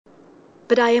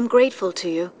but I am grateful to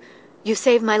you. You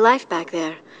saved my life back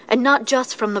there, and not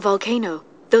just from the volcano.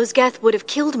 Those Geth would have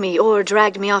killed me or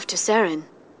dragged me off to Saren.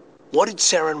 What did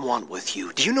Saren want with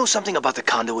you? Do you know something about the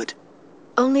conduit?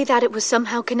 Only that it was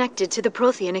somehow connected to the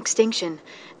Prothean extinction.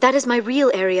 That is my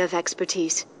real area of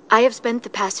expertise. I have spent the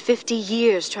past 50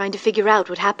 years trying to figure out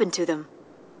what happened to them.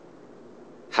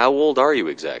 How old are you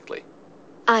exactly?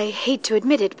 I hate to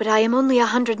admit it, but I am only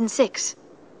 106.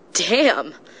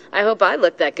 Damn! I hope I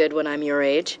look that good when I'm your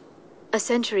age. A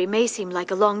century may seem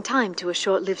like a long time to a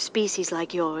short-lived species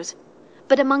like yours,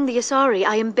 but among the Asari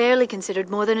I am barely considered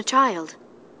more than a child.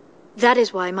 That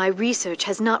is why my research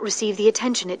has not received the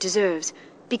attention it deserves.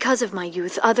 Because of my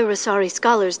youth, other Asari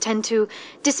scholars tend to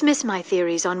dismiss my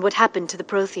theories on what happened to the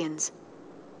Protheans.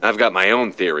 I've got my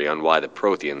own theory on why the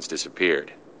Protheans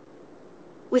disappeared.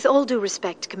 With all due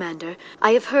respect, Commander,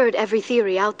 I have heard every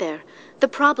theory out there. The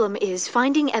problem is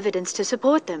finding evidence to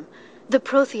support them. The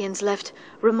Protheans left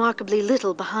remarkably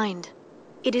little behind.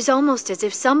 It is almost as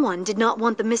if someone did not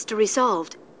want the mystery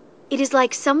solved. It is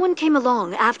like someone came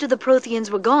along after the Protheans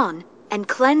were gone and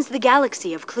cleansed the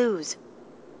galaxy of clues.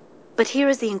 But here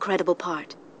is the incredible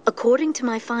part. According to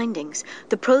my findings,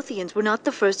 the Protheans were not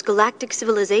the first galactic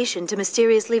civilization to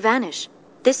mysteriously vanish.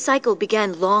 This cycle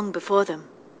began long before them.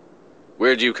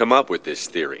 Where'd you come up with this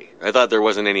theory? I thought there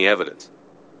wasn't any evidence.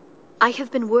 I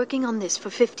have been working on this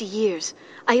for 50 years.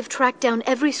 I have tracked down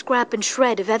every scrap and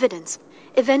shred of evidence.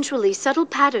 Eventually, subtle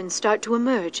patterns start to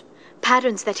emerge,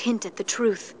 patterns that hint at the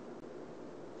truth.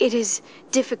 It is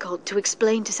difficult to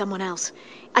explain to someone else.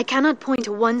 I cannot point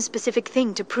to one specific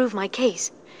thing to prove my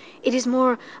case. It is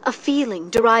more a feeling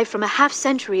derived from a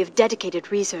half-century of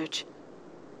dedicated research.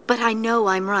 But I know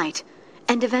I'm right,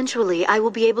 and eventually I will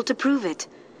be able to prove it.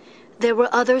 There were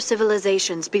other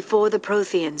civilizations before the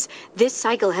Protheans. This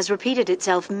cycle has repeated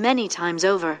itself many times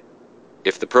over.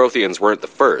 If the Protheans weren't the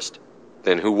first,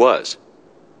 then who was?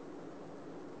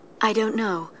 I don't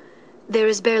know. There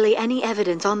is barely any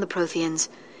evidence on the Protheans,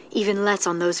 even less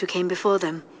on those who came before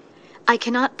them. I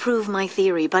cannot prove my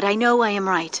theory, but I know I am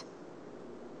right.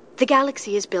 The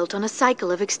galaxy is built on a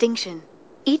cycle of extinction.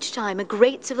 Each time a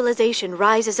great civilization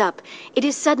rises up, it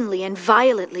is suddenly and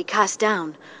violently cast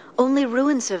down. Only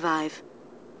ruins survive.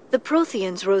 The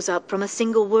Protheans rose up from a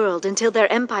single world until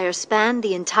their empire spanned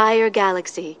the entire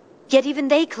galaxy. Yet even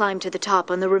they climbed to the top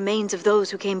on the remains of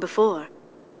those who came before.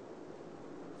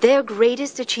 Their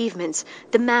greatest achievements,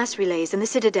 the mass relays and the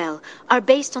Citadel, are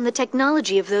based on the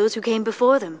technology of those who came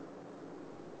before them.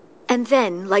 And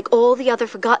then, like all the other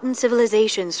forgotten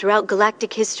civilizations throughout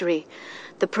galactic history,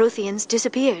 the Protheans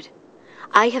disappeared.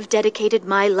 I have dedicated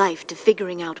my life to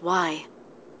figuring out why.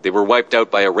 They were wiped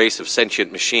out by a race of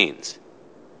sentient machines.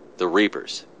 The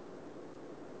Reapers.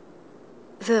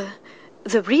 The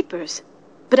Reapers?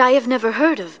 But I have never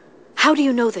heard of. How do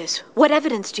you know this? What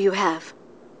evidence do you have?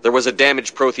 There was a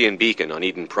damaged Prothean beacon on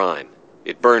Eden Prime.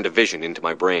 It burned a vision into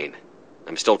my brain.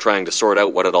 I'm still trying to sort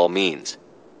out what it all means.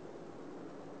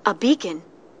 A beacon?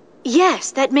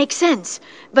 Yes, that makes sense.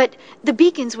 But the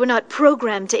beacons were not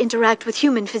programmed to interact with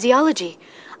human physiology.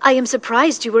 I am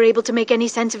surprised you were able to make any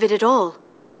sense of it at all.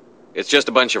 It's just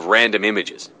a bunch of random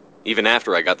images, even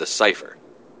after I got the cipher.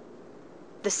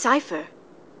 The cipher?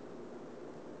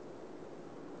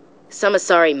 Some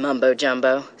Asari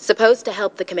mumbo-jumbo, supposed to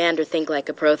help the commander think like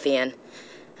a Prothean.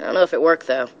 I don't know if it worked,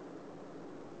 though.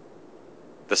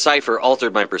 The cipher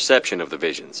altered my perception of the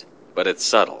visions, but it's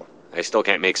subtle. I still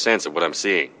can't make sense of what I'm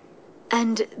seeing.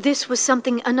 And this was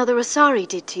something another Asari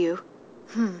did to you?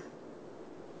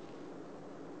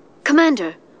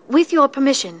 Commander, with your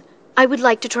permission, I would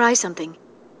like to try something.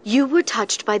 You were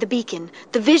touched by the beacon.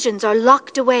 The visions are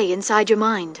locked away inside your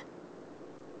mind.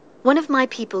 One of my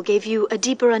people gave you a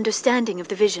deeper understanding of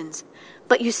the visions,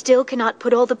 but you still cannot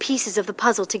put all the pieces of the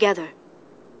puzzle together.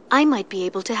 I might be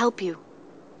able to help you.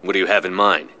 What do you have in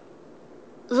mind?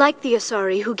 Like the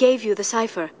Asari who gave you the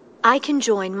cipher, I can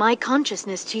join my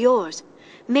consciousness to yours.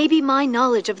 Maybe my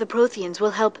knowledge of the Protheans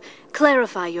will help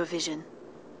clarify your vision.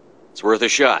 It's worth a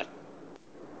shot.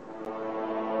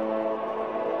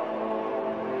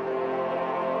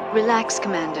 Relax,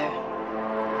 Commander.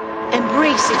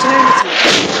 Embrace eternity.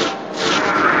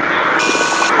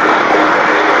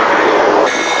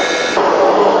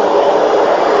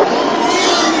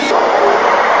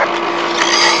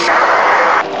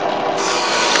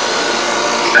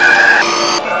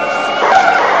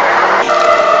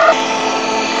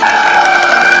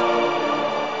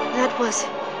 That was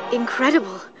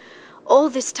incredible. All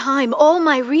this time, all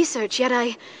my research, yet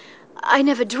I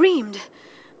never dreamed.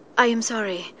 I am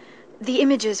sorry. The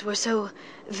images were so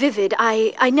vivid.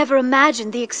 I never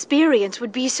imagined the experience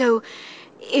would be so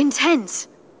intense.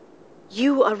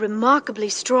 You are remarkably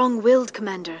strong-willed,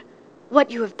 Commander.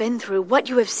 What you have been through, what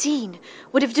you have seen,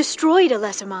 would have destroyed a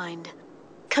lesser mind.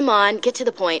 Come on, get to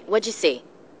the point. What'd you see?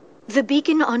 The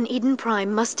beacon on Eden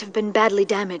Prime must have been badly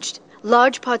damaged.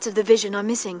 Large parts of the vision are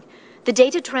missing. The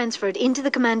data transferred into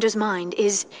the Commander's mind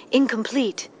is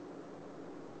incomplete.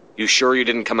 You sure you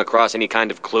didn't come across any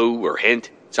kind of clue or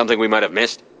hint? Something we might have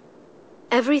missed?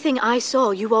 Everything I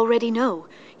saw you already know.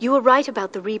 You were right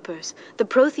about the Reapers. The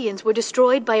Protheans were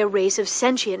destroyed by a race of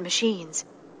sentient machines.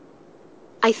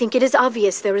 I think it is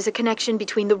obvious there is a connection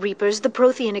between the Reapers, the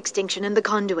Prothean extinction, and the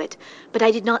Conduit, but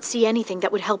I did not see anything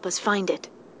that would help us find it.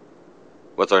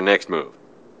 What's our next move?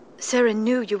 Saren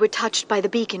knew you were touched by the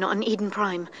beacon on Eden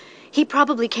Prime. He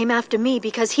probably came after me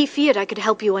because he feared I could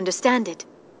help you understand it.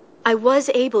 I was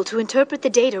able to interpret the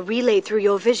data relayed through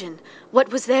your vision,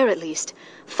 what was there at least,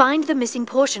 find the missing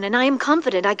portion, and I am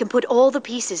confident I can put all the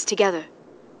pieces together.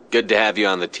 Good to have you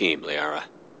on the team, Liara.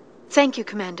 Thank you,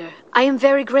 Commander. I am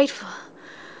very grateful.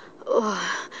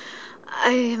 Oh,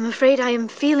 I am afraid I am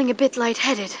feeling a bit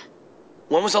lightheaded.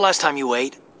 When was the last time you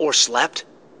ate? Or slept?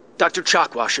 Dr.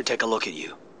 Chakwa should take a look at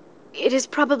you. It is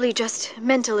probably just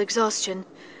mental exhaustion,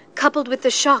 coupled with the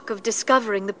shock of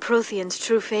discovering the Protheans'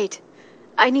 true fate.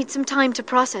 I need some time to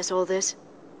process all this.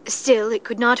 Still, it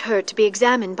could not hurt to be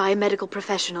examined by a medical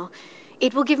professional.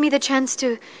 It will give me the chance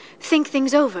to think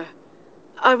things over.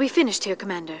 Are we finished here,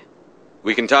 Commander?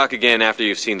 We can talk again after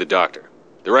you've seen the doctor.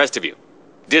 The rest of you,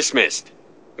 dismissed.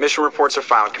 Mission reports are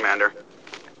filed, Commander.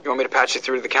 You want me to patch you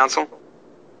through to the Council?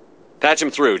 Patch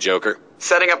him through, Joker.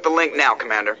 Setting up the link now,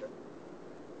 Commander.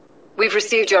 We've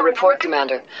received your report,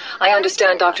 Commander. I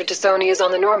understand Dr. Tassoni is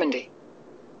on the Normandy.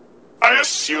 I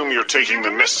assume you're taking the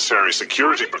necessary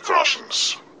security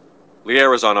precautions.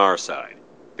 Liara's on our side.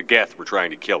 The Geth were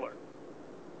trying to kill her.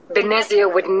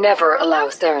 Benezia would never allow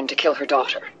Saren to kill her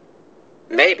daughter.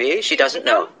 Maybe she doesn't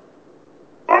know.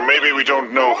 Or maybe we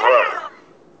don't know her.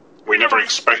 We never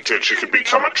expected she could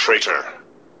become a traitor.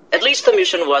 At least the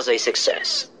mission was a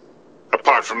success.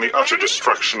 Apart from the utter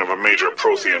destruction of a major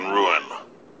Prothean ruin.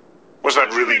 Was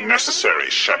that really necessary,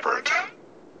 Shepard?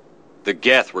 The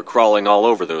Geth were crawling all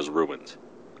over those ruins.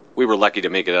 We were lucky to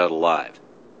make it out alive.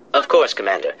 Of course,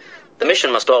 Commander. The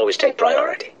mission must always take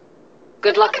priority.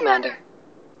 Good luck, Commander.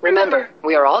 Remember,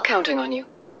 we are all counting on you.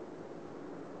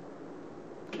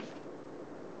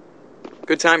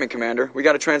 Good timing, Commander. We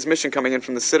got a transmission coming in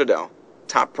from the Citadel.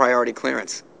 Top priority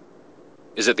clearance.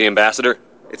 Is it the Ambassador?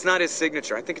 It's not his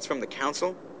signature. I think it's from the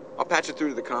Council. I'll patch it through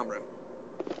to the comm room.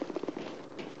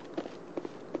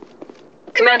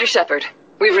 Commander Shepard,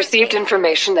 we've received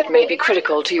information that may be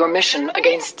critical to your mission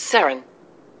against Saren.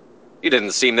 You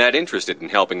didn't seem that interested in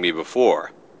helping me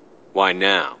before. Why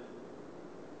now?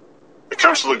 The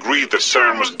Council agreed that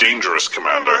Saren was dangerous,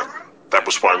 Commander. That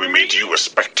was why we made you a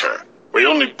Spectre. We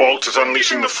only balked at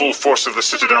unleashing the full force of the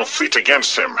Citadel fleet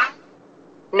against him.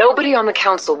 Nobody on the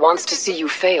Council wants to see you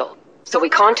fail, so we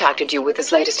contacted you with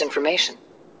this latest information.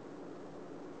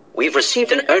 We've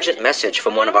received an urgent message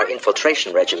from one of our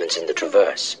infiltration regiments in the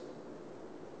Traverse.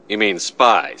 You mean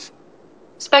spies?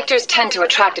 Spectres tend to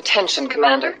attract attention,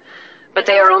 Commander, but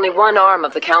they are only one arm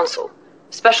of the Council.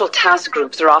 Special task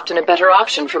groups are often a better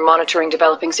option for monitoring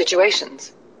developing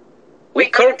situations. We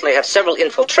currently have several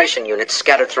infiltration units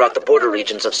scattered throughout the border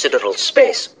regions of Citadel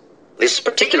space. This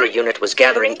particular unit was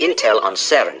gathering intel on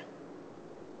Saren.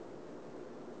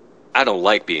 I don't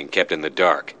like being kept in the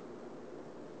dark.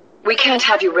 We can't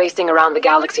have you racing around the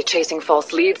galaxy chasing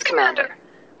false leads, Commander.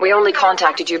 We only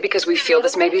contacted you because we feel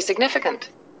this may be significant.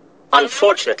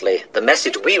 Unfortunately, the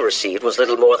message we received was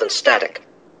little more than static.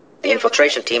 The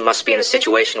infiltration team must be in a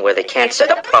situation where they can't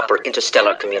set up proper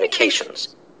interstellar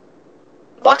communications.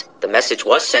 But the message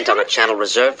was sent on a channel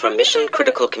reserved for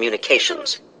mission-critical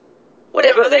communications.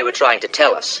 Whatever they were trying to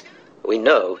tell us, we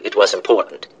know it was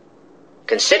important.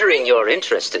 Considering your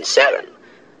interest in Saren,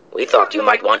 we thought you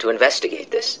might want to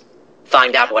investigate this.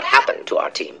 Find out what happened to our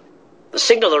team. The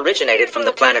signal originated from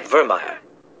the planet Vermeer.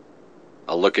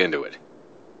 I'll look into it.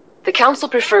 The Council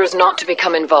prefers not to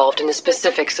become involved in the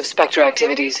specifics of Spectre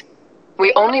activities.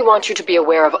 We only want you to be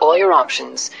aware of all your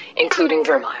options, including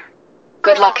Vermeer.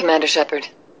 Good luck, Commander Shepard.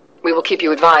 We will keep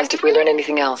you advised if we learn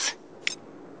anything else.